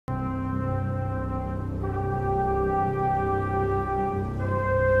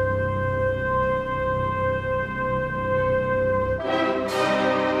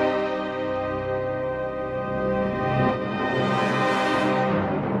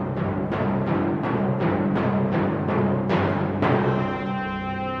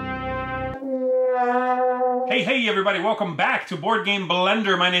Hey everybody, welcome back to Board Game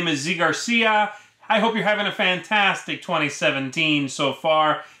Blender. My name is Zee Garcia. I hope you're having a fantastic 2017 so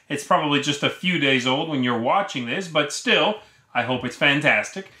far. It's probably just a few days old when you're watching this, but still, I hope it's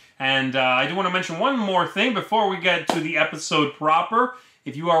fantastic. And I do want to mention one more thing before we get to the episode proper.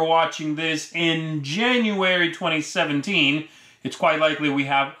 If you are watching this in January 2017, it's quite likely we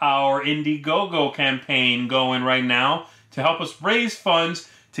have our Indiegogo campaign going right now to help us raise funds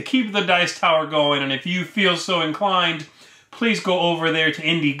to keep the Dice Tower going. And if you feel so inclined, please go over there to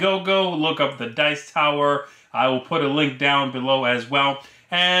Indiegogo, look up the Dice Tower. I will put a link down below as well.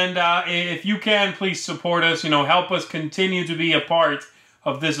 And if you can, please support us, help us continue to be a part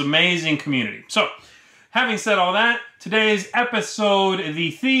of this amazing community. So, having said all that, today's episode,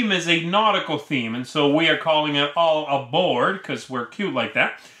 the theme is a nautical theme. And so we are calling it All Aboard, because we're cute like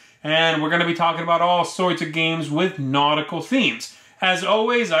that. And we're going to be talking about all sorts of games with nautical themes. As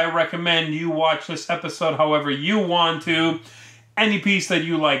always, I recommend you watch this episode however you want to. Any piece that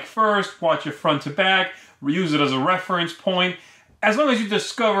you like first, watch it front to back, use it as a reference point. As long as you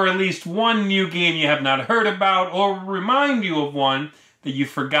discover at least one new game you have not heard about or remind you of one that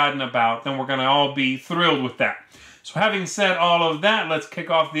you've forgotten about, then we're going to all be thrilled with that. So having said all of that, let's kick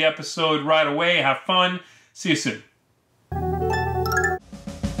off the episode right away. Have fun. See you soon.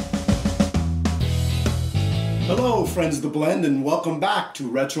 Hello friends of the blend and welcome back to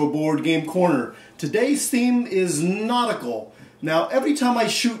Retro Board Game Corner. Today's theme is nautical. Now every time I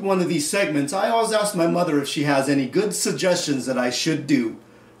shoot one of these segments I always ask my mother if she has any good suggestions that I should do.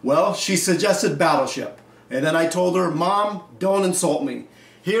 Well, she suggested Battleship. And then I told her, Mom, don't insult me.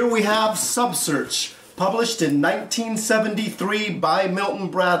 Here we have Subsearch, published in 1973 by Milton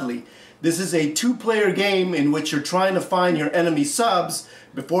Bradley. This is a two-player game in which you're trying to find your enemy subs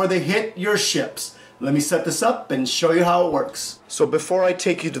before they hit your ships. Let me set this up and show you how it works. So before I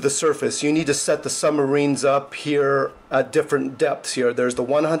take you to the surface, you need to set the submarines up here at different depths here. There's the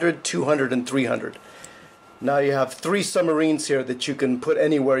 100, 200, and 300. Now you have 3 submarines here that you can put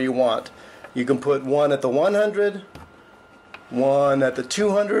anywhere you want. You can put one at the 100, one at the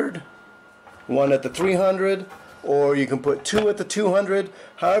 200, one at the 300, or you can put 2 at the 200.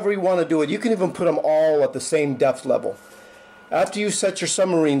 However you want to do it. You can even put them all at the same depth level. After you set your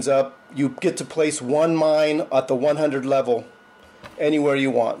submarines up, you get to place one mine at the 100 level anywhere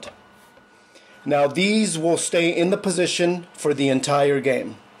you want. Now these will stay in the position for the entire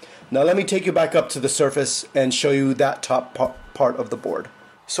game. Now let me take you back up to the surface and show you that top part of the board.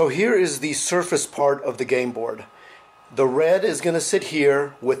 So here is the surface part of the game board. The red is going to sit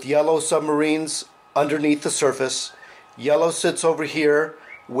here with yellow submarines underneath the surface. Yellow sits over here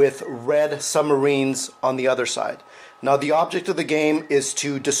with red submarines on the other side. Now the object of the game is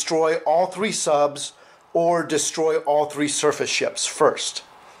to destroy all 3 subs or destroy all 3 surface ships first.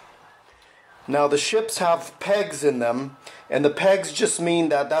 Now the ships have pegs in them, and the pegs just mean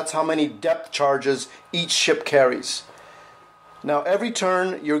that that's how many depth charges each ship carries. Now every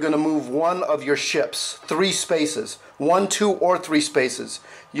turn you're going to move one of your ships 3 spaces, 1, 2, or 3 spaces.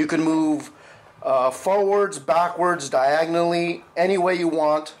 You can move forwards, backwards, diagonally, any way you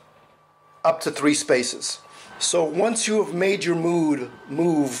want, up to 3 spaces. So once you have made your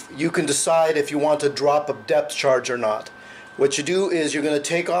move, you can decide if you want to drop a depth charge or not. What you do is you're going to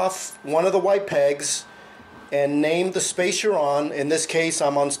take off one of the white pegs and name the space you're on. In this case,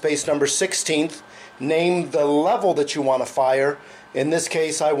 I'm on space number 16th. Name the level that you want to fire. In this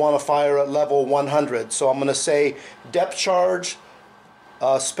case, I want to fire at level 100. So I'm going to say depth charge,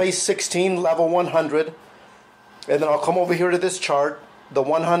 space 16, level 100. And then I'll come over here to this chart, the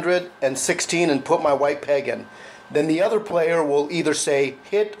 116, and put my white peg in. Then the other player will either say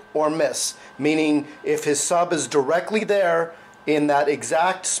hit or miss, meaning if his sub is directly there in that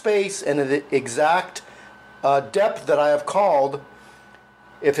exact space and the exact depth that I have called,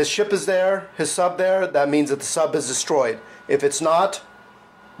 if his ship is there, his sub there, that means that the sub is destroyed. If it's not,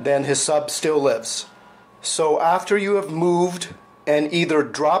 then his sub still lives. So after you have moved and either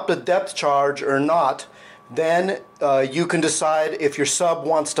dropped a depth charge or not, then you can decide if your sub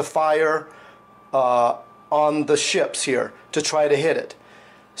wants to fire on the ships here to try to hit it.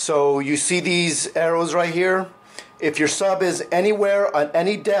 So you see these arrows right here? If your sub is anywhere at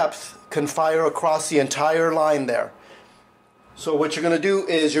any depth, can fire across the entire line there. So what you're going to do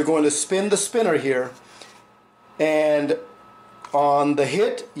is you're going to spin the spinner here, and on the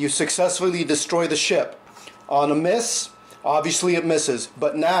hit you successfully destroy the ship. On a miss, obviously it misses,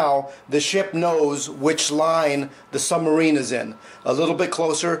 but now the ship knows which line the submarine is in, a little bit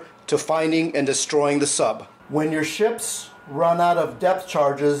closer to finding and destroying the sub. When your ships run out of depth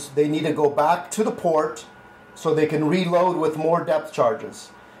charges, they need to go back to the port so they can reload with more depth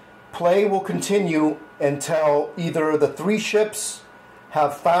charges. Play will continue until either the 3 ships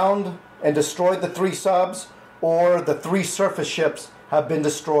have found and destroyed the 3 subs, or the 3 surface ships have been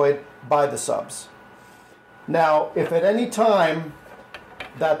destroyed by the subs. Now, if at any time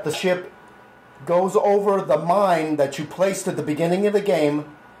that the ship goes over the mine that you placed at the beginning of the game,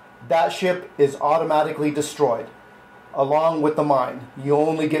 that ship is automatically destroyed, along with the mine. You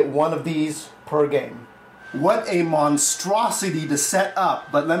only get 1 of these per game. What a monstrosity to set up,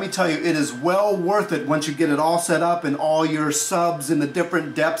 but let me tell you, it is well worth it once you get it all set up and all your subs in the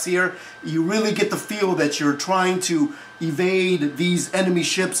different depths here. You really get the feel that you're trying to evade these enemy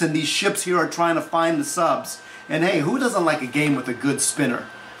ships, and these ships here are trying to find the subs. And hey, who doesn't like a game with a good spinner?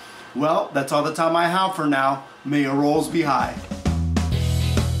 Well, that's all the time I have for now. May your rolls be high.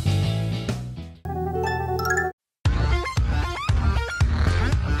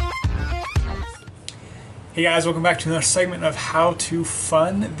 Hey guys, welcome back to another segment of How to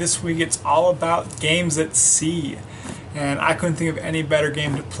Fun. This week it's all about games at sea. And I couldn't think of any better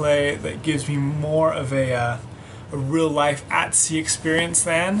game to play that gives me more of a real life at sea experience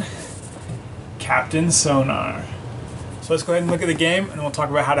than Captain Sonar. So let's go ahead and look at the game and we'll talk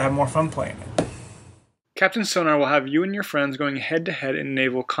about how to have more fun playing it. Captain Sonar will have you and your friends going head to head in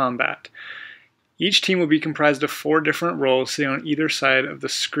naval combat. Each team will be comprised of 4 different roles sitting on either side of the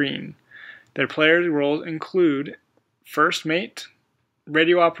screen. Their players' roles include first mate,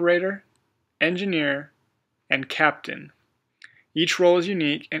 radio operator, engineer, and captain. Each role is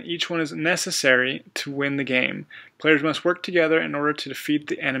unique and each one is necessary to win the game. Players must work together in order to defeat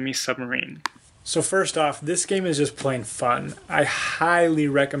the enemy submarine. So first off, this game is just plain fun. I highly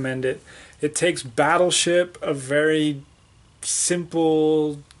recommend it. It takes Battleship, a very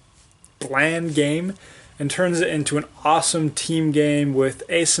simple, bland game, and turns it into an awesome team game with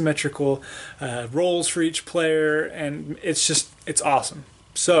asymmetrical roles for each player, and it's awesome.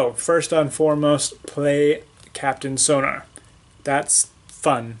 So first and foremost, play Captain Sonar. That's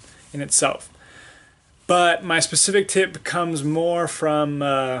fun in itself. But my specific tip comes more from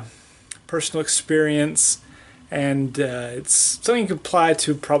personal experience, and it's something you can apply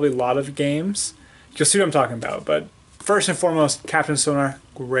to probably a lot of games. You'll see what I'm talking about. But first and foremost, Captain Sonar,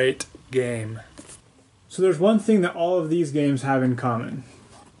 great game. So there's one thing that all of these games have in common.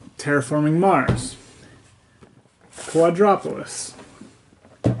 Terraforming Mars, Quadropolis,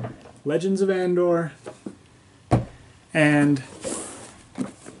 Legends of Andor, and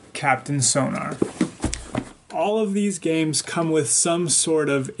Captain Sonar. All of these games come with some sort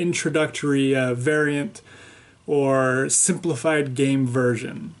of introductory variant or simplified game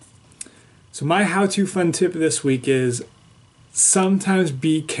version. So my how-to fun tip this week is sometimes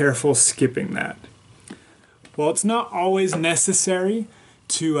be careful skipping that. While it's not always necessary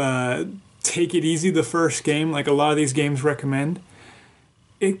to take it easy the first game, like a lot of these games recommend,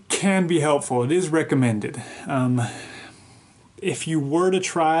 it can be helpful. It is recommended. If you were to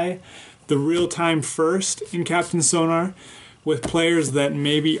try the real-time first in Captain Sonar with players that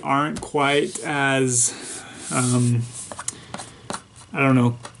maybe aren't quite as,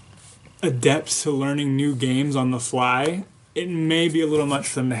 adept to learning new games on the fly, it may be a little much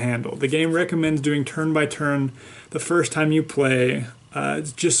for them to handle. The game recommends doing turn by turn the first time you play,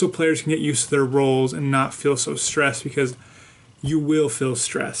 just so players can get used to their roles and not feel so stressed, because you will feel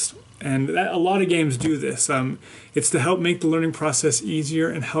stressed. And a lot of games do this. It's to help make the learning process easier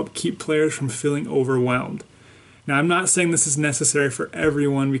and help keep players from feeling overwhelmed. Now, I'm not saying this is necessary for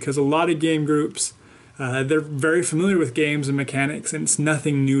everyone, because a lot of game groups, they're very familiar with games and mechanics, and it's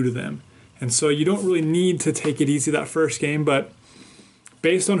nothing new to them. And so you don't really need to take it easy that first game, but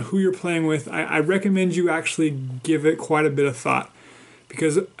based on who you're playing with, I recommend you actually give it quite a bit of thought,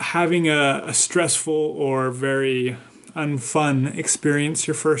 because having a stressful or very unfun experience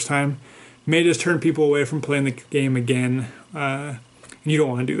your first time may just turn people away from playing the game again, and you don't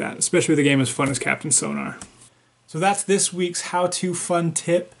want to do that, especially with a game as fun as Captain Sonar. So that's this week's how-to fun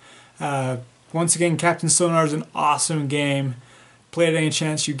tip. Once again, Captain Sonar is an awesome game. Play it any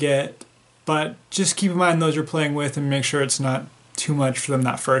chance you get. But just keep in mind those you're playing with and make sure it's not too much for them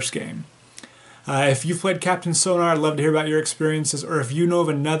that first game. If you've played Captain Sonar, I'd love to hear about your experiences, or if you know of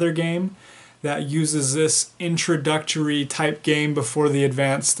another game that uses this introductory type game before the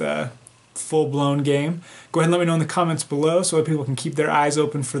advanced full-blown game, go ahead and let me know in the comments below so that people can keep their eyes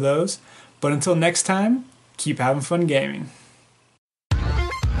open for those. But until next time, keep having fun gaming.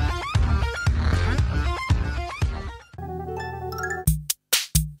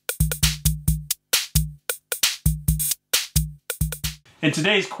 In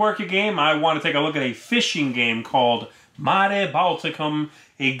today's Quirky Game, I want to take a look at a fishing game called Mare Balticum,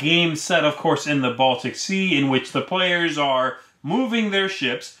 a game set, of course, in the Baltic Sea, in which the players are moving their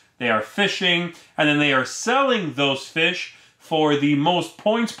ships. they are fishing, and then they are selling those fish for the most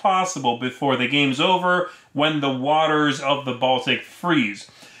points possible before the game's over when the waters of the Baltic freeze.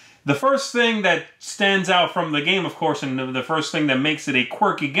 The first thing that stands out from the game, of course, and the first thing that makes it a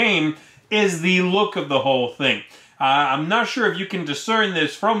quirky game is the look of the whole thing. I'm not sure if you can discern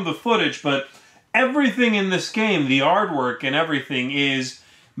this from the footage, but everything in this game, the artwork and everything, is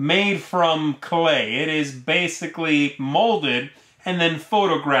made from clay. It is basically molded and then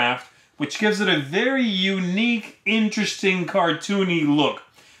photographed, which gives it a very unique, interesting, cartoony look.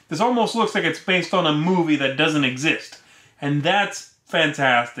 This almost looks like it's based on a movie that doesn't exist. And that's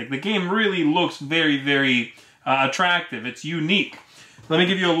fantastic. The game really looks very, very attractive. It's unique. Let me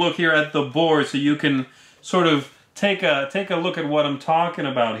give you a look here at the board so you can sort of take a look at what I'm talking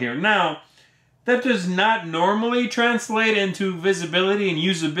about here. Now, that does not normally translate into visibility and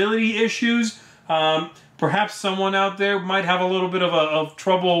usability issues. Perhaps someone out there might have a little bit of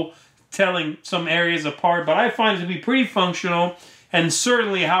trouble telling some areas apart, but I find it to be pretty functional, and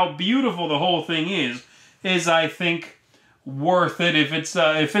certainly how beautiful the whole thing is I think worth it if it's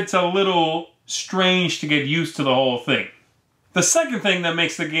a little strange to get used to the whole thing. The second thing that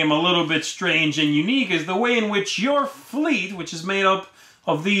makes the game a little bit strange and unique is the way in which your fleet, which is made up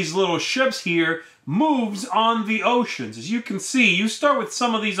of these little ships here, moves on the oceans. As you can see, you start with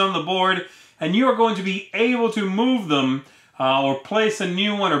some of these on the board, and you are going to be able to move them or place a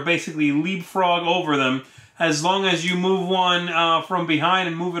new one or basically leapfrog over them as long as you move one from behind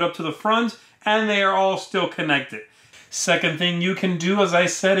and move it up to the front, and they are all still connected. Second thing you can do, as I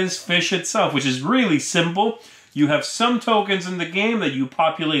said, is fish itself, which is really simple. You have some tokens in the game that you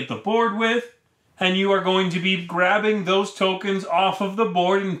populate the board with, and you are going to be grabbing those tokens off of the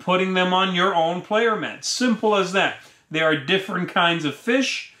board and putting them on your own player mat. Simple as that. There are different kinds of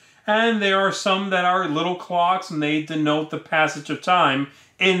fish, and there are some that are little clocks, and they denote the passage of time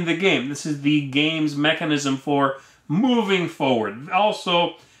in the game. This is the game's mechanism for moving forward.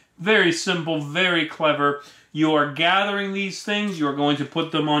 Also, very simple, very clever. You are gathering these things. You are going to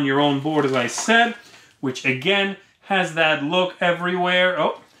put them on your own board, as I said, which again has that look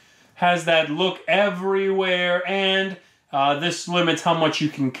everywhere. Has that look everywhere, and this limits how much you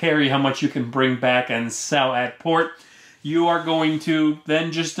can carry, how much you can bring back and sell at port. You are going to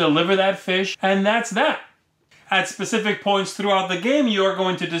then just deliver that fish, and that's that. At specific points throughout the game, you are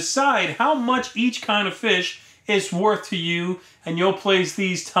going to decide how much each kind of fish is worth to you, and you'll place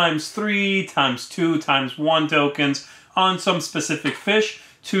these ×3, ×2, ×1 tokens on some specific fish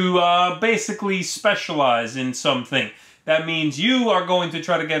to basically specialize in something. That means you are going to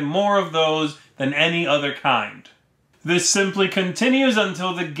try to get more of those than any other kind. This simply continues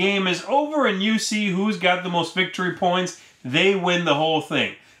until the game is over and you see who's got the most victory points. They win the whole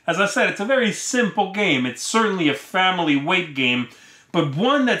thing. As I said, it's a very simple game. It's certainly a family weight game, but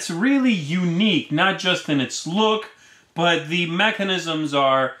one that's really unique, not just in its look, but the mechanisms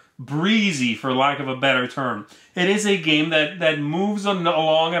are breezy, for lack of a better term. It is a game that moves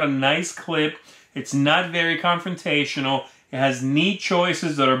along at a nice clip. It's not very confrontational. It has neat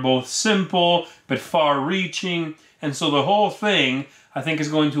choices that are both simple but far-reaching. And so the whole thing, I think, is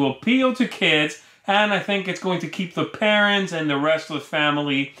going to appeal to kids, and I think it's going to keep the parents and the rest of the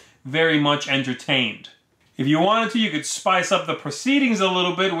family very much entertained. If you wanted to, you could spice up the proceedings a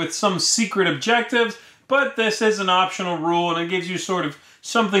little bit with some secret objectives, but this is an optional rule, and it gives you sort of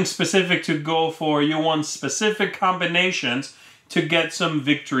something specific to go for. You want specific combinations to get some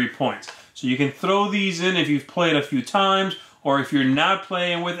victory points. So you can throw these in if you've played a few times, or if you're not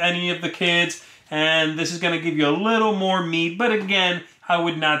playing with any of the kids, and this is going to give you a little more meat, but again, I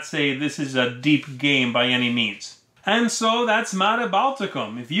would not say this is a deep game by any means. And so that's Mare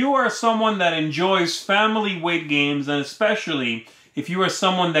Balticum. If you are someone that enjoys family weight games, and especially if you are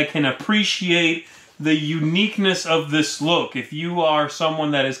someone that can appreciate the uniqueness of this look, if you are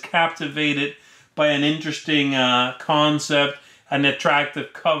someone that is captivated by an interesting concept, an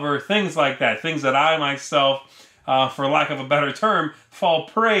attractive cover, things like that, things that I myself, for lack of a better term, fall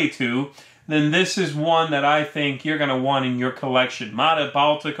prey to, then this is one that I think you're going to want in your collection. Mare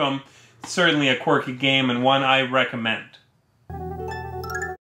Balticum, certainly a quirky game and one I recommend.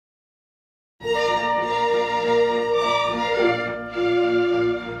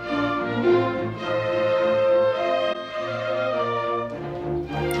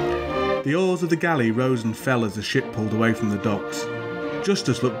 The oars of the galley rose and fell as the ship pulled away from the docks.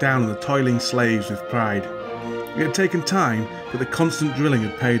 Justus looked down on the toiling slaves with pride. It had taken time, but the constant drilling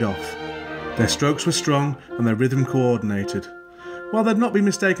had paid off. Their strokes were strong and their rhythm coordinated. While they'd not been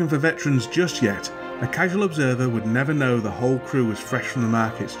mistaken for veterans just yet, a casual observer would never know the whole crew was fresh from the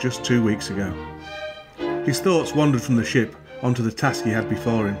markets just 2 weeks ago. His thoughts wandered from the ship onto the task he had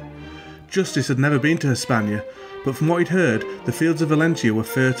before him. Justice had never been to Hispania, but from what he'd heard, the fields of Valencia were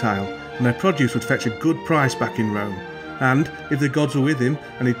fertile, and their produce would fetch a good price back in Rome. And, if the gods were with him,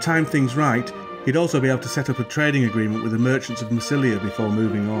 and he'd timed things right, he'd also be able to set up a trading agreement with the merchants of Massilia before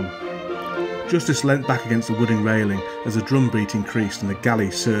moving on. Justice leant back against the wooden railing as the drum beat increased and the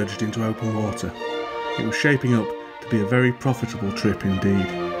galley surged into open water. It was shaping up to be a very profitable trip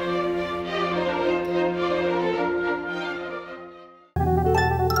indeed.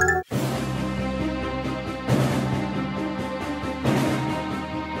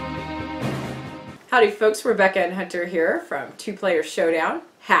 Howdy folks, Rebecca and Hunter here from Player Showdown.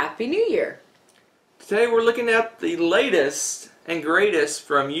 Happy New Year! Today we're looking at the latest and greatest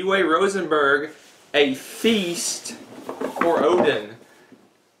from Uwe Rosenberg, A Feast for Odin.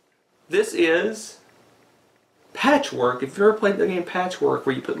 This is Patchwork. If you've ever played the game Patchwork,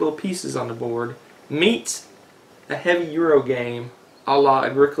 where you put little pieces on the board, meets a heavy Euro game a la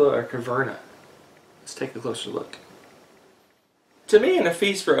Agricola or Caverna. Let's take a closer look. To me, in A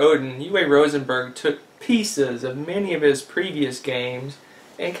Feast for Odin, Uwe Rosenberg took pieces of many of his previous games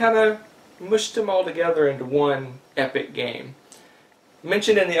and kind of mushed them all together into one epic game. I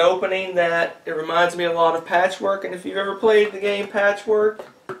mentioned in the opening that it reminds me a lot of Patchwork, and if you've ever played the game Patchwork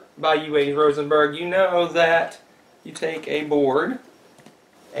by Uwe Rosenberg, you know that you take a board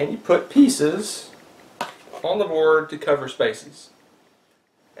and you put pieces on the board to cover spaces.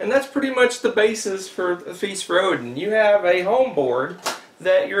 And that's pretty much the basis for A Feast for Odin. You have a home board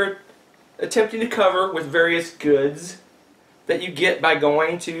that you're attempting to cover with various goods that you get by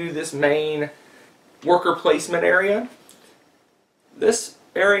going to this main worker placement area. This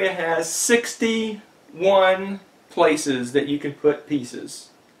area has 61 places that you can put pieces.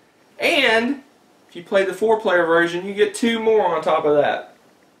 And if you play the 4-player version, you get 2 more on top of that.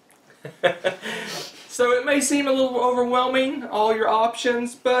 So it may seem a little overwhelming, all your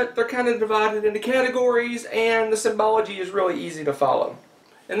options, but they're kind of divided into categories and the symbology is really easy to follow.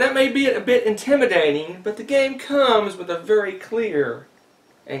 And that may be a bit intimidating, but the game comes with a very clear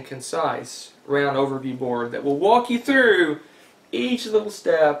and concise round overview board that will walk you through each little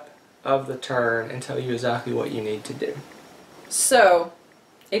step of the turn and tell you exactly what you need to do. So,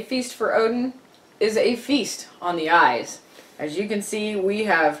 A Feast for Odin is a feast on the eyes. As you can see, we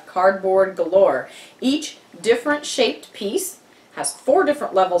have cardboard galore. Each different shaped piece has 4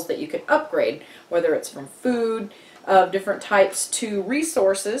 different levels that you can upgrade, whether it's from food of different types to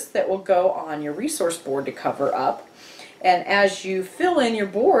resources that will go on your resource board to cover up. And as you fill in your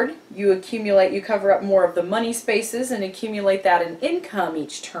board, you cover up more of the money spaces and accumulate that in income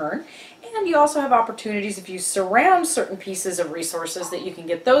each turn. And you also have opportunities if you surround certain pieces of resources that you can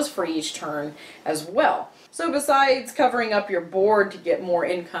get those for each turn as well. So besides covering up your board to get more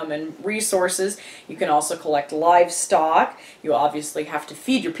income and resources, you can also collect livestock. You obviously have to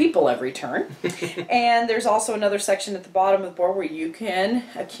feed your people every turn. And there's also another section at the bottom of the board where you can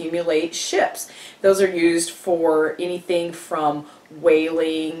accumulate ships. Those are used for anything from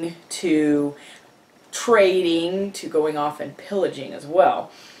whaling to trading to going off and pillaging as well.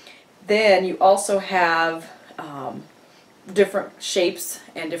 Then you also have different shapes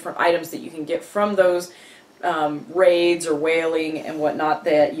and different items that you can get from those raids or whaling and whatnot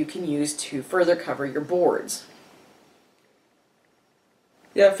that you can use to further cover your boards.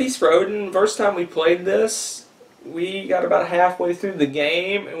 Yeah, Feast for Odin, first time we played this, we got about halfway through the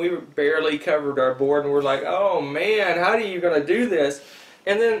game and we barely covered our board and we're like, oh man, how are you going to do this?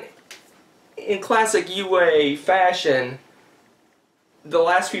 And then in classic UA fashion, the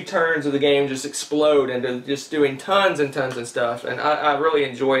last few turns of the game just explode into just doing tons and tons of stuff, and I really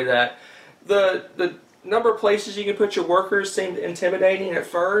enjoy that. The number of places you can put your workers seemed intimidating at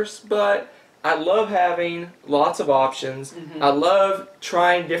first, but I love having lots of options. I love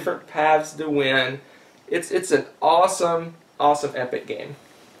trying different paths to win. It's an awesome, awesome epic game.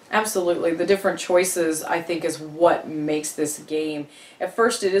 Absolutely. The different choices, I think, is what makes this game. At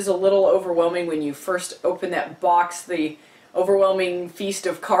first, it is a little overwhelming when you first open that box, the overwhelming feast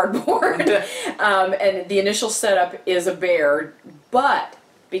of cardboard. And the initial setup is a bear, but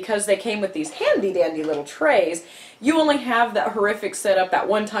because they came with these handy-dandy little trays, you only have that horrific setup that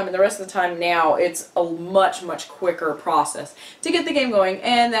one time, and the rest of the time now it's a much, much quicker process to get the game going,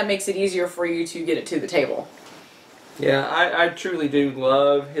 and that makes it easier for you to get it to the table. Yeah, I truly do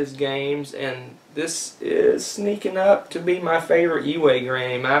love his games, and this is sneaking up to be my favorite UA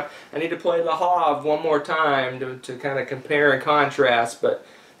game. I need to play Le Havre one more time to kind of compare and contrast, but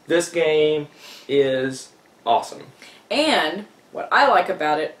this game is awesome. And what I like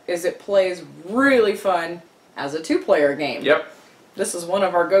about it is it plays really fun as a 2-player game. Yep. This is one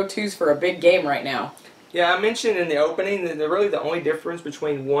of our go-tos for a big game right now. Yeah, I mentioned in the opening that really the only difference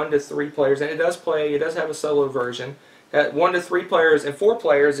between 1 to 3 players, and it does have a solo version. 1 to 3 players and 4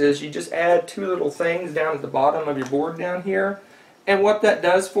 players is you just add 2 little things down at the bottom of your board down here. And what that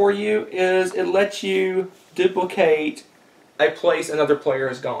does for you is it lets you duplicate a place another player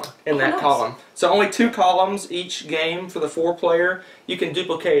has gone in that column. So only 2 columns each game for the 4 player. You can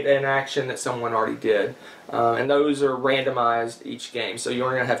duplicate an action that someone already did. And those are randomized each game. So you're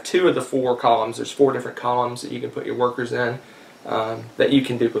only going to have 2 of the 4 columns. There's 4 different columns that you can put your workers in that you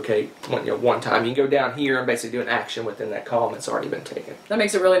can duplicate one time. You can go down here and basically do an action within that column that's already been taken. That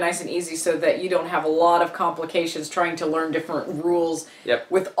makes it really nice and easy so that you don't have a lot of complications trying to learn different rules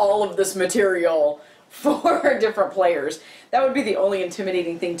with all of this material for different players. That would be the only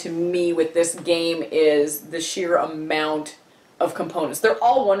intimidating thing to me with this game, is the sheer amount of components. They're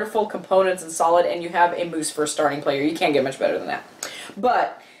all wonderful components and solid, and you have a moose for a starting player. You can't get much better than that.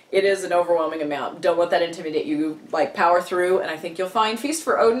 But it is an overwhelming amount. Don't let that intimidate you. Like, power through, and I think you'll find Feast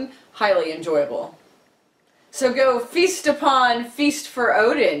for Odin highly enjoyable. So go feast upon Feast for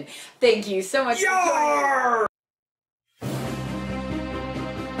Odin. Thank you so much for joining us.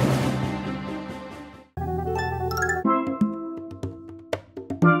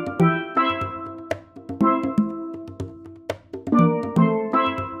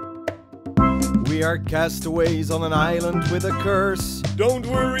 We are castaways on an island with a curse. Don't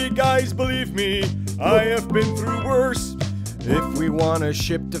worry guys, believe me, I have been through worse. If we want a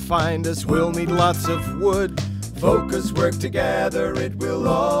ship to find us, we'll need lots of wood. Focus, work together, it will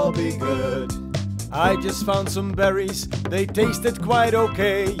all be good. I just found some berries, they tasted quite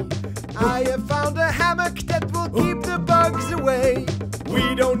okay. I have found a hammock that will keep the bugs away.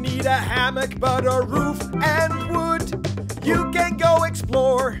 We don't need a hammock but a roof and wood. You can go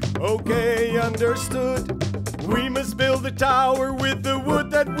explore, okay, understood. We must build a tower with the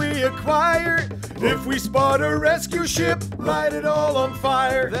wood that we acquire. If we spot a rescue ship, light it all on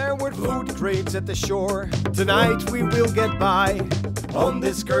fire. There were food crates at the shore, tonight we will get by. On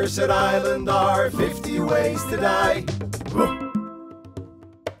this cursed island are 50 ways to die.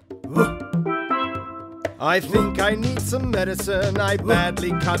 I think I need some medicine, I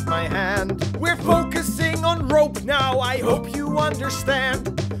badly cut my hand. We're focusing on rope now, I hope you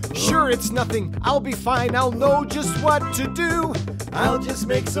understand. Sure, it's nothing, I'll be fine, I'll know just what to do. I'll just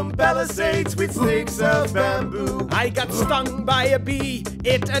make some palisades with sticks of bamboo. I got stung by a bee,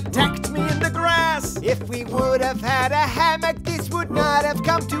 it attacked me in the grass. If we would have had a hammock, this would not have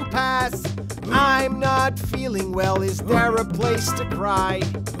come to pass. I'm not feeling well, is there a place to cry?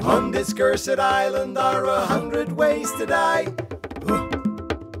 On this cursed island are 100 ways to die.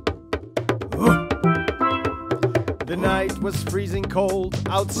 The night was freezing cold,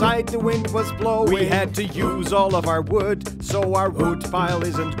 outside the wind was blowing. We had to use all of our wood, so our wood pile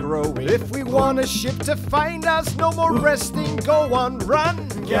isn't growing. If we want a ship to find us, no more resting, go on, run.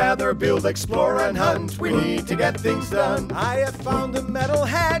 Gather, build, explore and hunt, we need to get things done. I have found a metal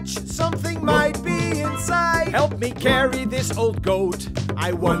hatch, something might be inside. Help me carry this old goat,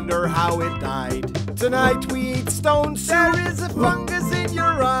 I wonder how it died. Tonight we eat stone soup, there is a fungus in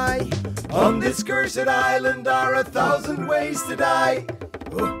your eye. On this cursed island are 1,000 ways to die.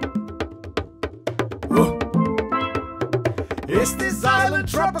 Is this island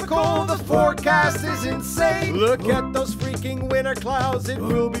tropical? The forecast is insane. Look at those freaking winter clouds, it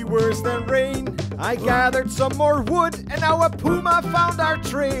will be worse than rain. I gathered some more wood and now a puma found our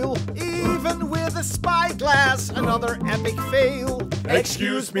trail. Even with a spyglass, another epic fail.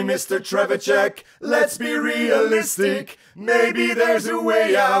 Excuse me, Mr. Trevicek, let's be realistic. Maybe there's a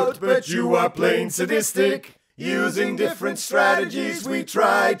way out, but you are plain sadistic. Using different strategies, we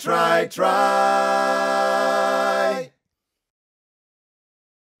try.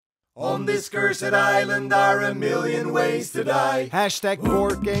 On this cursed island are 1,000,000 ways to die. Hashtag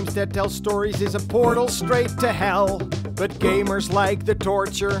board games that tell stories is a portal straight to hell. But gamers like the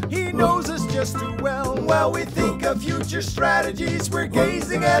torture, he knows us just too well. While we think of future strategies, we're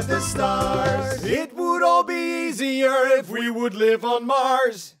gazing at the stars. It would all be easier if we would live on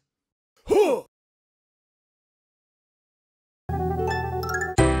Mars. Huh.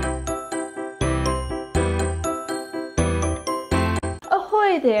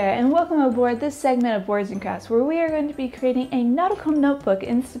 Ahoy there, and welcome aboard this segment of Boards and Crafts, where we are going to be creating a nautical notebook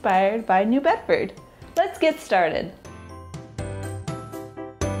inspired by New Bedford. Let's get started.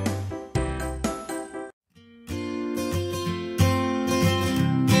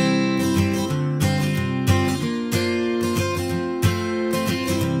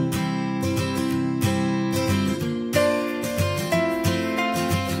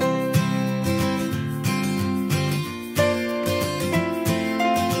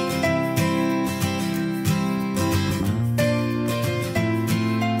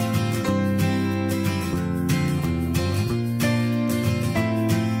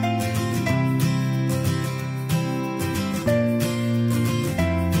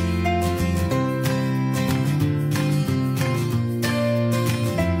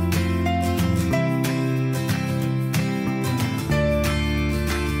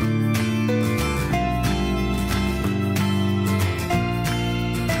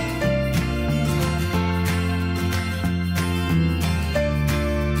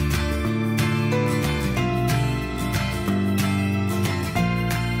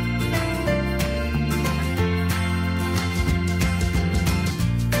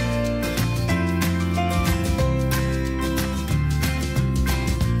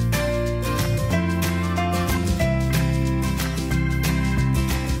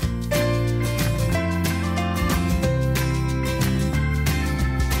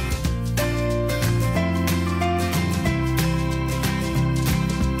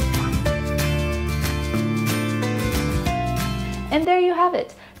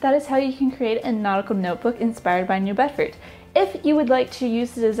 that is how you can create a nautical notebook inspired by New Bedford. If you would like to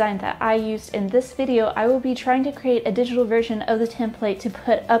use the design that I used in this video, I will be trying to create a digital version of the template to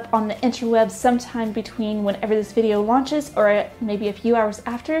put up on the interwebs sometime between whenever this video launches or maybe a few hours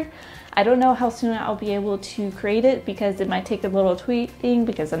after. I don't know how soon I'll be able to create it because it might take a little tweaking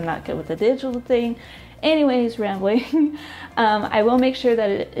because I'm not good with the digital thing. Anyways, rambling. I will make sure that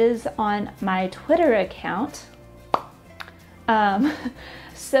it is on my Twitter account.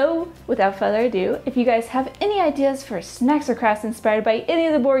 So, without further ado, if you guys have any ideas for snacks or crafts inspired by any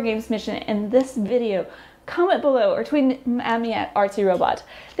of the board games mentioned in this video, comment below or tweet at me at ArtsyRobot.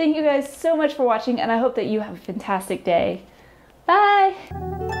 Thank you guys so much for watching, and I hope that you have a fantastic day. Bye!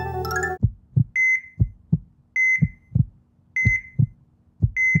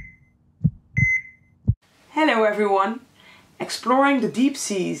 Hello everyone! Exploring the deep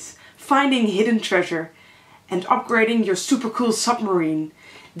seas, finding hidden treasure, and upgrading your super cool submarine.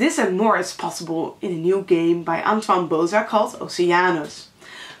 This and more is possible in a new game by Antoine Boza called Oceanos.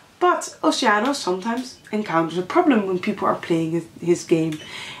 But Oceanos sometimes encounters a problem when people are playing his game.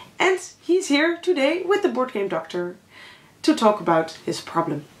 And he's here today with the Board Game Doctor to talk about his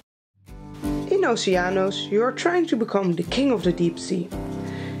problem. In Oceanos, you are trying to become the king of the deep sea.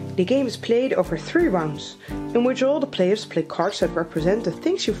 The game is played over 3 rounds, in which all the players play cards that represent the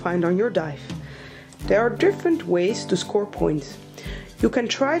things you find on your dive. There are different ways to score points. You can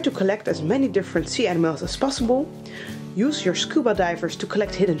try to collect as many different sea animals as possible, use your scuba divers to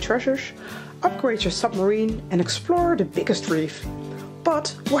collect hidden treasures, upgrade your submarine and explore the biggest reef.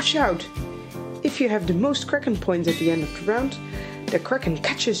 But watch out! If you have the most Kraken points at the end of the round, the Kraken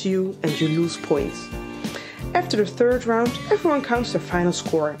catches you and you lose points. After the 3rd round, everyone counts their final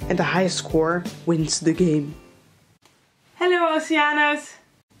score and the highest score wins the game. Hello Oceanos!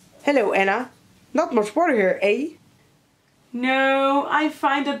 Hello Anna! Not much water here, eh? No, I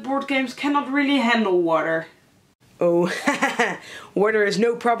find that board games cannot really handle water. Oh, water is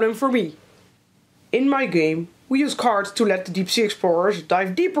no problem for me. In my game, we use cards to let the deep sea explorers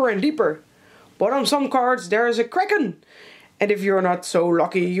dive deeper and deeper. But on some cards there is a Kraken. And if you're not so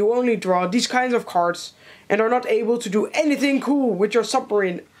lucky, you only draw these kinds of cards and are not able to do anything cool with your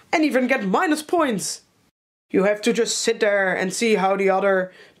submarine and even get minus points. You have to just sit there and see how the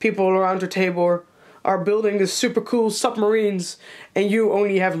other people around the table are building the super cool submarines and you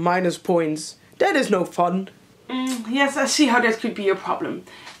only have minus points. That is no fun. Yes, I see how that could be a problem.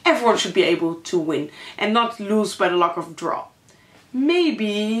 Everyone should be able to win and not lose by the luck of draw.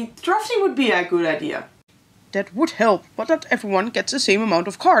 Maybe drafting would be a good idea. That would help, but not everyone gets the same amount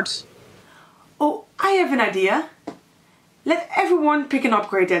of cards. Oh, I have an idea. Let everyone pick an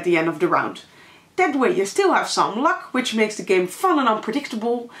upgrade at the end of the round. That way you still have some luck, which makes the game fun and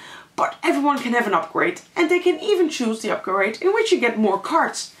unpredictable, but everyone can have an upgrade, and they can even choose the upgrade in which you get more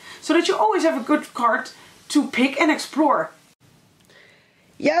cards, so that you always have a good card to pick and explore.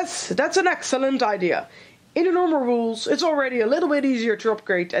 Yes, that's an excellent idea. In the normal rules, it's already a little bit easier to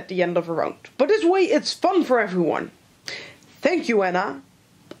upgrade at the end of a round, but this way it's fun for everyone. Thank you, Anna.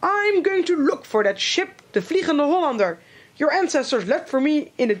 I'm going to look for that ship, the Vliegende Hollander, your ancestors left for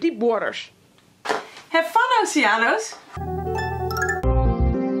me in the deep waters. Have fun, Oceanos!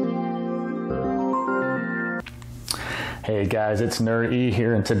 Hey guys, it's Nerd E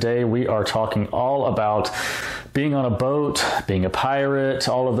here, and today we are talking all about being on a boat, being a pirate,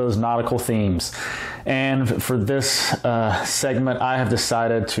 all of those nautical themes. And for this segment, I have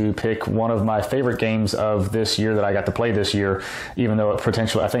decided to pick one of my favorite games of this year that I got to play this year, even though it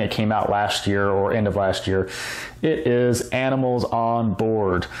potentially, I think it came out last year or end of last year. It is Animals on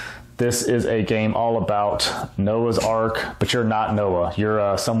Board. This is a game all about Noah's Ark, but you're not Noah.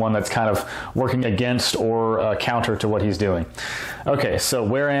 You're someone that's kind of working against or counter to what he's doing. Okay, so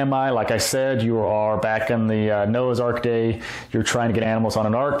where am I? Like I said, you are back in the Noah's Ark day. You're trying to get animals on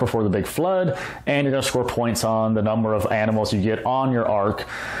an ark before the big flood, and you're going to score points on the number of animals you get on your ark.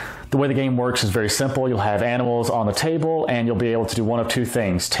 The way the game works is very simple. You'll have animals on the table and you'll be able to do one of 2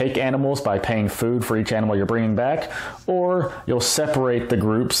 things. Take animals by paying food for each animal you're bringing back, or you'll separate the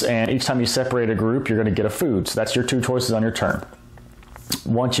groups, and each time you separate a group, you're going to get a food. So that's your 2 choices on your turn.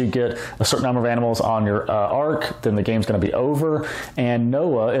 Once you get a certain number of animals on your ark, then the game's going to be over, and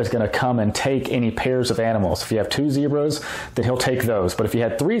Noah is going to come and take any pairs of animals. If you have 2 zebras, then he'll take those. But if you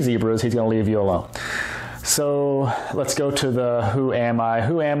had 3 zebras, he's going to leave you alone. So let's go to the who am I?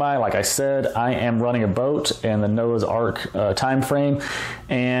 Who am I? Like I said, I am running a boat in the Noah's Ark time frame,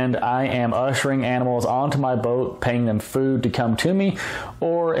 and I am ushering animals onto my boat, paying them food to come to me,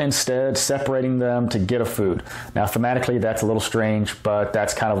 or instead separating them to get a food. Now thematically that's a little strange, but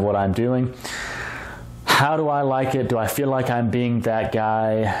that's kind of what I'm doing. How do I like it? Do I feel like I'm being that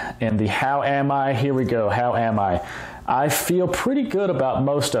guy? And the how am I? Here we go. How am I? I feel pretty good about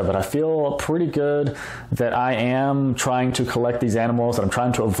most of it. I feel pretty good that I am trying to collect these animals, that I'm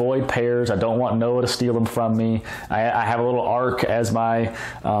trying to avoid pairs. I don't want Noah to steal them from me. I have a little arc as my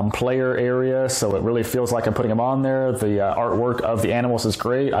player area, so it really feels like I'm putting them on there. The artwork of the animals is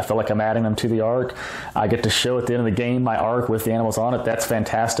great. I feel like I'm adding them to the arc. I get to show at the end of the game my arc with the animals on it. That's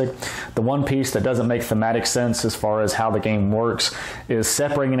fantastic. The one piece that doesn't make thematic sense as far as how the game works is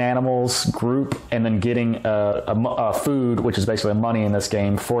separating animals, group, and then getting a food, which is basically money in this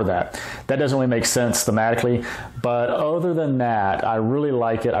game for that. That doesn't really make sense thematically, but other than that, I really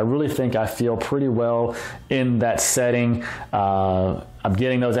like it. I really think I feel pretty well in that setting. I'm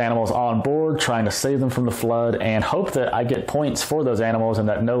getting those animals on board, trying to save them from the flood, and hope that I get points for those animals and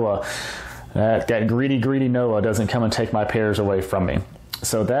that Noah, that greedy Noah doesn't come and take my pairs away from me.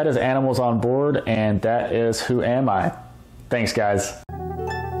 So that is Animals on Board, and that is Who Am I? Thanks, guys.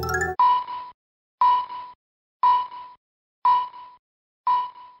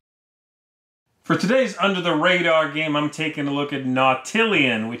 For today's Under the Radar game, I'm taking a look at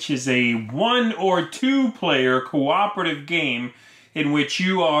Nautilian, which is a 1 or 2 player cooperative game in which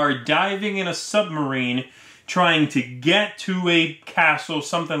you are diving in a submarine trying to get to a castle,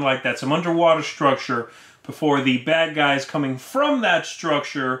 something like that, some underwater structure, before the bad guys coming from that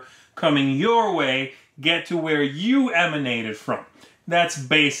structure, coming your way, get to where you emanated from. That's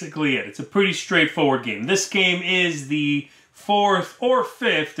basically it. It's a pretty straightforward game. This game is the 4th or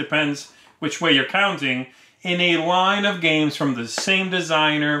 5th, depends which way you're counting, in a line of games from the same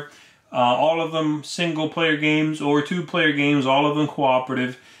designer, all of them single-player games or 2-player games, all of them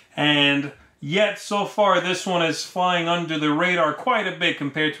cooperative, and yet so far this one is flying under the radar quite a bit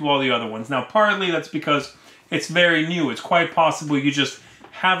compared to all the other ones. Now partly that's because it's very new. It's quite possible you just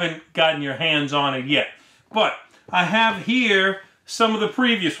haven't gotten your hands on it yet. But I have here some of the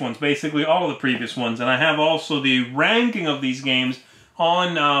previous ones, basically all of the previous ones, and I have also the ranking of these games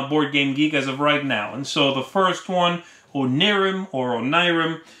on Board Game Geek as of right now. And so the first one,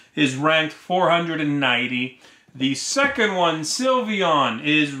 Onirim, is ranked 490. The second one, Sylveon,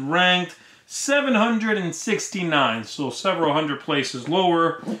 is ranked 769, so several hundred places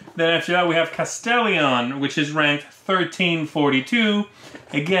lower. Then after that we have Castellion, which is ranked 1342,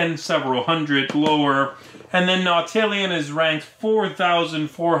 again several hundred lower. And then Nautilian is ranked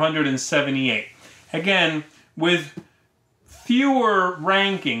 4,478. Again, with fewer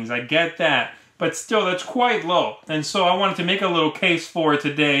rankings, I get that, but still that's quite low. And so I wanted to make a little case for it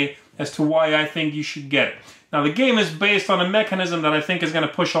today as to why I think you should get it. Now the game is based on a mechanism that I think is going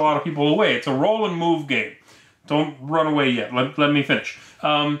to push a lot of people away. It's a roll and move game. Don't run away yet. Let me finish.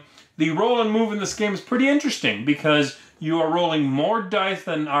 The roll and move in this game is pretty interesting because you are rolling more dice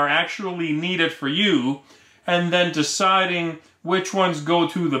than are actually needed for you, and then deciding which ones go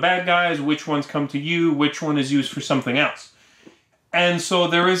to the bad guys, which ones come to you, which one is used for something else. And so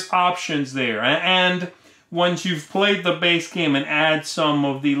there is options there. And once you've played the base game and add some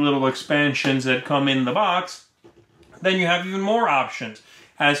of the little expansions that come in the box, then you have even more options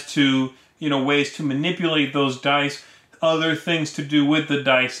as to, ways to manipulate those dice, other things to do with the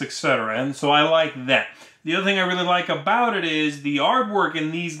dice, etc. And so I like that. The other thing I really like about it is the artwork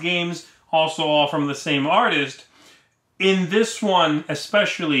in these games, also all from the same artist. In this one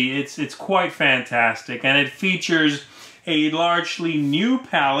especially, it's quite fantastic, and it features a largely new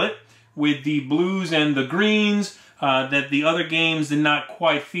palette with the blues and the greens that the other games did not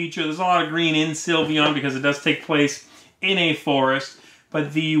quite feature. There's a lot of green in Sylveon because it does take place in a forest,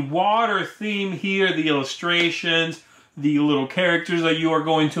 but the water theme here, the illustrations, the little characters that you are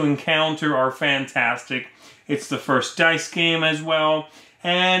going to encounter are fantastic. It's the first dice game as well,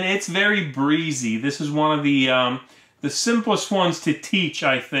 and it's very breezy. This is one of the simplest ones to teach,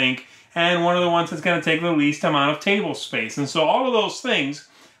 I think, and one of the ones that's going to take the least amount of table space. And so all of those things,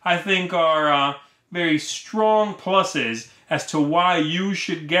 I think, are very strong pluses as to why you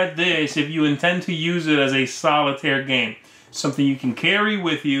should get this if you intend to use it as a solitaire game. Something you can carry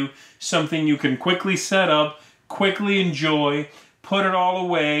with you, something you can quickly set up, quickly enjoy, put it all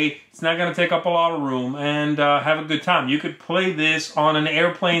away. It's not going to take up a lot of room, and have a good time. You could play this on an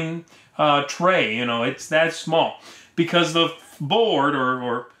airplane tray, it's that small. Because the board,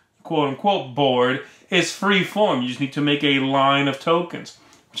 or quote-unquote board, is free form. You just need to make a line of tokens,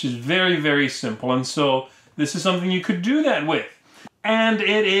 which is very, very simple. And so this is something you could do that with. And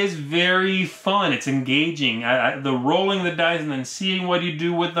it is very fun. It's engaging. The rolling the dice and then seeing what you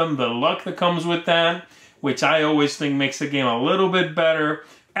do with them, the luck that comes with that, which I always think makes the game a little bit better,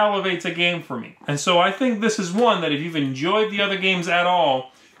 elevates a game for me. And so I think this is one that if you've enjoyed the other games at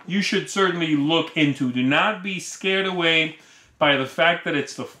all, you should certainly look into. Do not be scared away by the fact that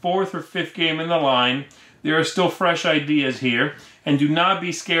it's the 4th or 5th game in the line. There are still fresh ideas here. And do not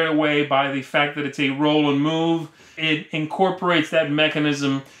be scared away by the fact that it's a roll and move. It incorporates that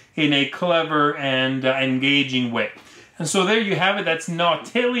mechanism in a clever and engaging way. And so there you have it. That's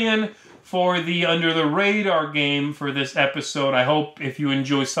Nautilian for the Under the Radar game for this episode. I hope if you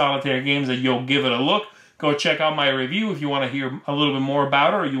enjoy solitaire games that you'll give it a look. Go check out my review if you want to hear a little bit more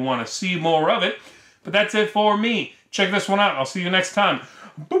about it or you want to see more of it. But that's it for me. Check this one out. I'll see you next time.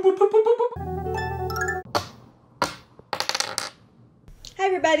 Boop, boop, boop, boop, boop, boop. Hi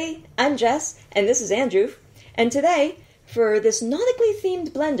everybody, I'm Jess, and this is Andrew. And today, for this nautically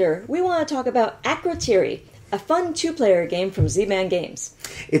themed blender, we want to talk about Akrotiri, a fun 2-player game from Z-Man Games.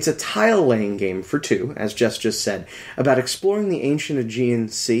 It's a tile-laying game for 2, as Jess just said, about exploring the ancient Aegean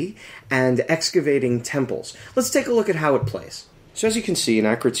Sea and excavating temples. Let's take a look at how it plays. So as you can see in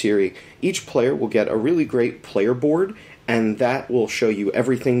Akrotiri, each player will get a really great player board, and that will show you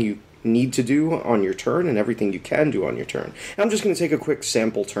everything you need to do on your turn and everything you can do on your turn. And I'm just going to take a quick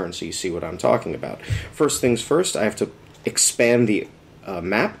sample turn so you see what I'm talking about. First things first, I have to expand the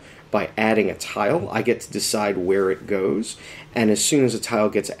map by adding a tile. I get to decide where it goes, and as soon as a tile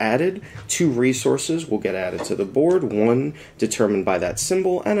gets added, 2 resources will get added to the board, one determined by that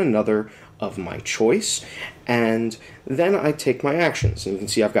symbol and another of my choice, and then I take my actions, and you can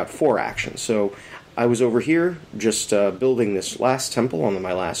see I've got 4 actions. So I was over here just building this last temple on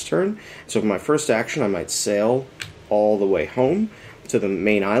my last turn, so for my first action I might sail all the way home to the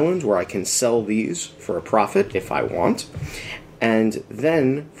main island where I can sell these for a profit if I want. And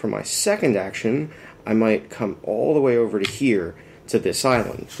then, for my second action, I might come all the way over to here, to this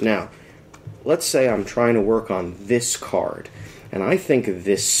island. Now, let's say I'm trying to work on this card, and I think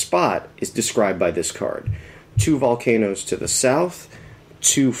this spot is described by this card. 2 volcanoes to the south,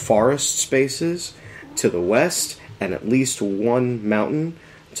 2 forest spaces to the west, and at least 1 mountain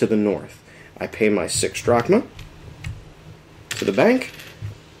to the north. I pay my 6 drachma to the bank,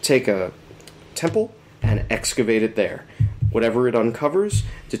 take a temple, and excavate it there. Whatever it uncovers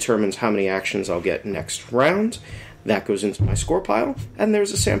determines how many actions I'll get next round. That goes into my score pile, and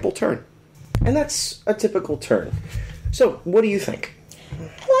there's a sample turn. And that's a typical turn. So, what do you think? I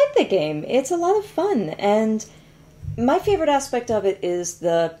like the game. It's a lot of fun, and my favorite aspect of it is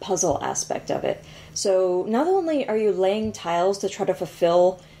the puzzle aspect of it. So, not only are you laying tiles to try to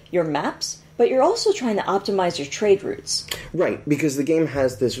fulfill your maps, but you're also trying to optimize your trade routes. Right, because the game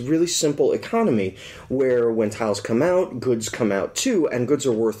has this really simple economy where when tiles come out, goods come out too, and goods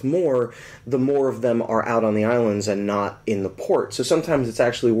are worth more the more of them are out on the islands and not in the port. So sometimes it's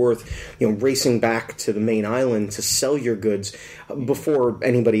actually worth, racing back to the main island to sell your goods before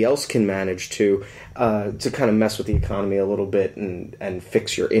anybody else can manage to kind of mess with the economy a little bit and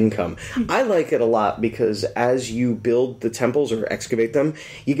fix your income. I like it a lot because as you build the temples or excavate them,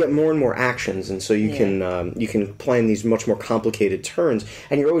 you get more and more actions, and so you can plan these much more complicated turns,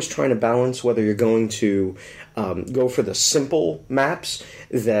 and you're always trying to balance whether you're going to go for the simple maps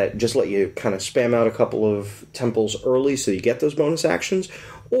that just let you kind of spam out a couple of temples early so you get those bonus actions,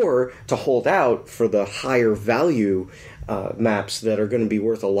 or to hold out for the higher value maps that are going to be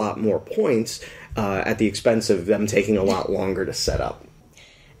worth a lot more points at the expense of them taking a lot longer to set up.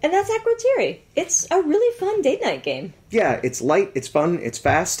 And that's Akrotiri. It's a really fun date night game. Yeah, it's light, it's fun, it's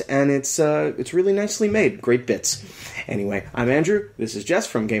fast, and it's really nicely made. Great bits. Anyway, I'm Andrew, this is Jess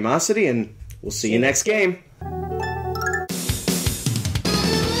from Gameosity, and we'll see you next game.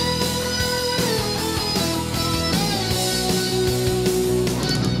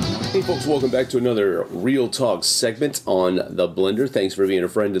 Hey folks, welcome back to another Real Talk segment on the Blender. Thanks for being a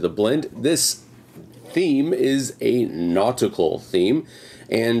friend of the Blend. This theme is a nautical theme,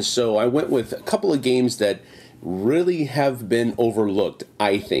 and so I went with a couple of games that really have been overlooked,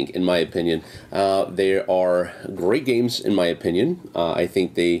 I think, in my opinion. They are great games, in my opinion. I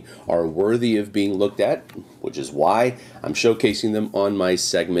think they are worthy of being looked at, which is why I'm showcasing them on my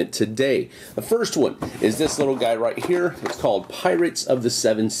segment today. The first one is this little guy right here. It's called Pirates of the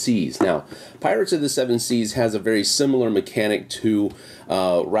Seven Seas. Now, Pirates of the Seven Seas has a very similar mechanic to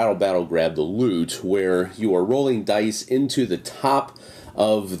Rattle Battle Grab the Loot, where you are rolling dice into the top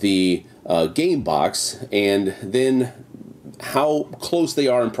of the game box, and then how close they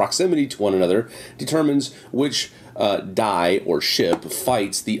are in proximity to one another determines which die or ship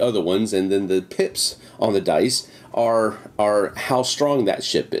fights the other ones, and then the pips on the dice are how strong that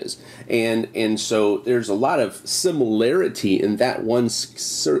ship is, and so there's a lot of similarity in that one.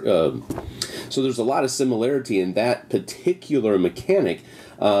 So there's a lot of similarity in that particular mechanic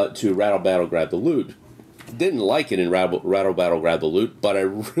to Rattle Battle Grab the Loot. didn't like it in Rattle Battle Grab the Loot, but I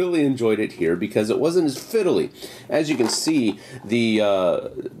really enjoyed it here because it wasn't as fiddly. As you can see, the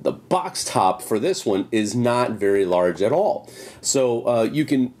box top for this one is not very large at all. So you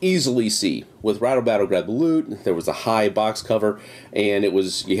can easily see with Rattle Battle Grab the Loot, there was a high box cover, and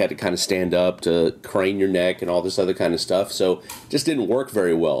you had to kind of stand up to crane your neck and all this other kind of stuff. So it just didn't work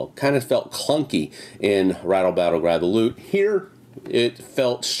very well. Kind of felt clunky in Rattle Battle Grab the Loot. Here, it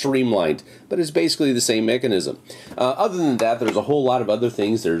felt streamlined, but it's basically the same mechanism. Other than that, there's a whole lot of other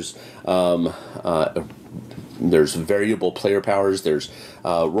things. There's variable player powers, there's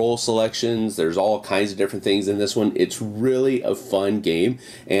role selections, there's all kinds of different things in this one. It's really a fun game,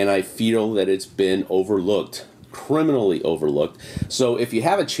 and I feel that it's been overlooked, criminally overlooked. So if you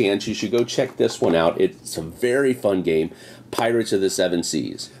have a chance, you should go check this one out. It's a very fun game. Pirates of the Seven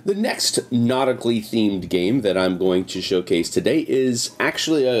Seas. The next nautically themed game that I'm going to showcase today is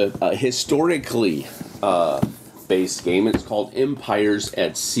actually a historically based game. It's called Empires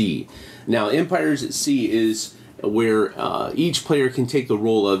at Sea. Now, Empires at Sea is where each player can take the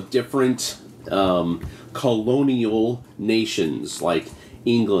role of different colonial nations, like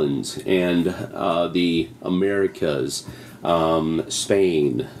England and the Americas,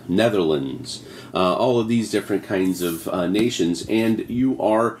 Spain, Netherlands, all of these different kinds of nations, and you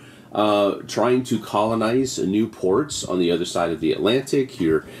are trying to colonize new ports on the other side of the Atlantic.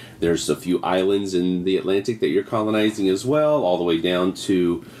 There's a few islands in the Atlantic that you're colonizing as well, all the way down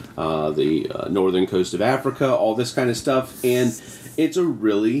to the northern coast of Africa, all this kind of stuff, and it's a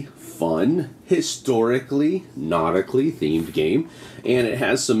really fun, historically, nautically themed game, and it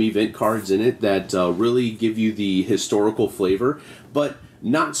has some event cards in it that really give you the historical flavor, but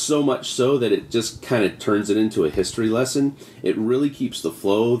not so much so that it just kind of turns it into a history lesson. It really keeps the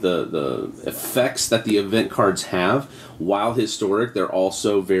flow, the effects that the event cards have. While historic, they're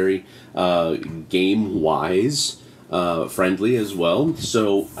also very game-wise friendly as well.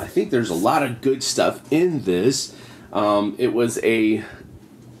 So I think there's a lot of good stuff in this. It was a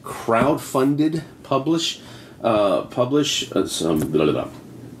crowd-funded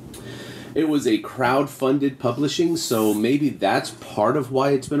It was a crowd-funded publishing, so maybe that's part of why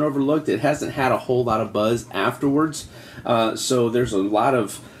it's been overlooked. It hasn't had a whole lot of buzz afterwards, so there's a lot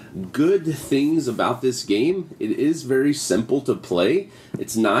of good things about this game. It is very simple to play.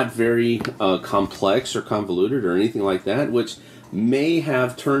 It's not very complex or convoluted or anything like that, which may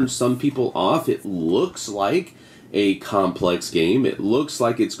have turned some people off. It looks like a complex game. It looks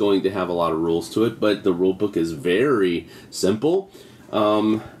like it's going to have a lot of rules to it, but the rule book is very simple.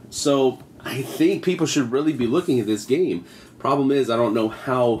 So I think people should really be looking at this game. Problem is, I don't know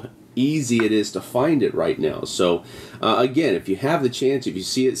how easy it is to find it right now. So again, if you have the chance, if you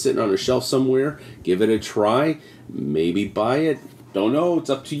see it sitting on a shelf somewhere, give it a try. Maybe buy it. Don't know, it's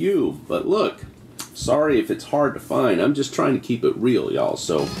up to you. But look, sorry if it's hard to find. I'm just trying to keep it real, y'all.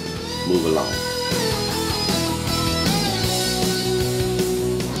 So move along.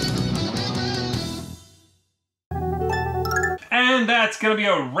 And that's going to be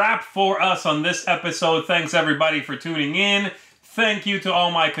a wrap for us on this episode. Thanks everybody for tuning in. Thank you to all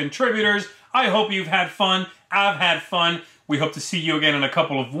my contributors. I hope you've had fun. I've had fun. We hope to see you again in a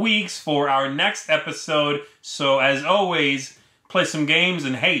couple of weeks for our next episode. So as always, play some games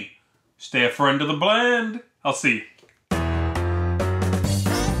and hey, stay a friend of the blend. I'll see you.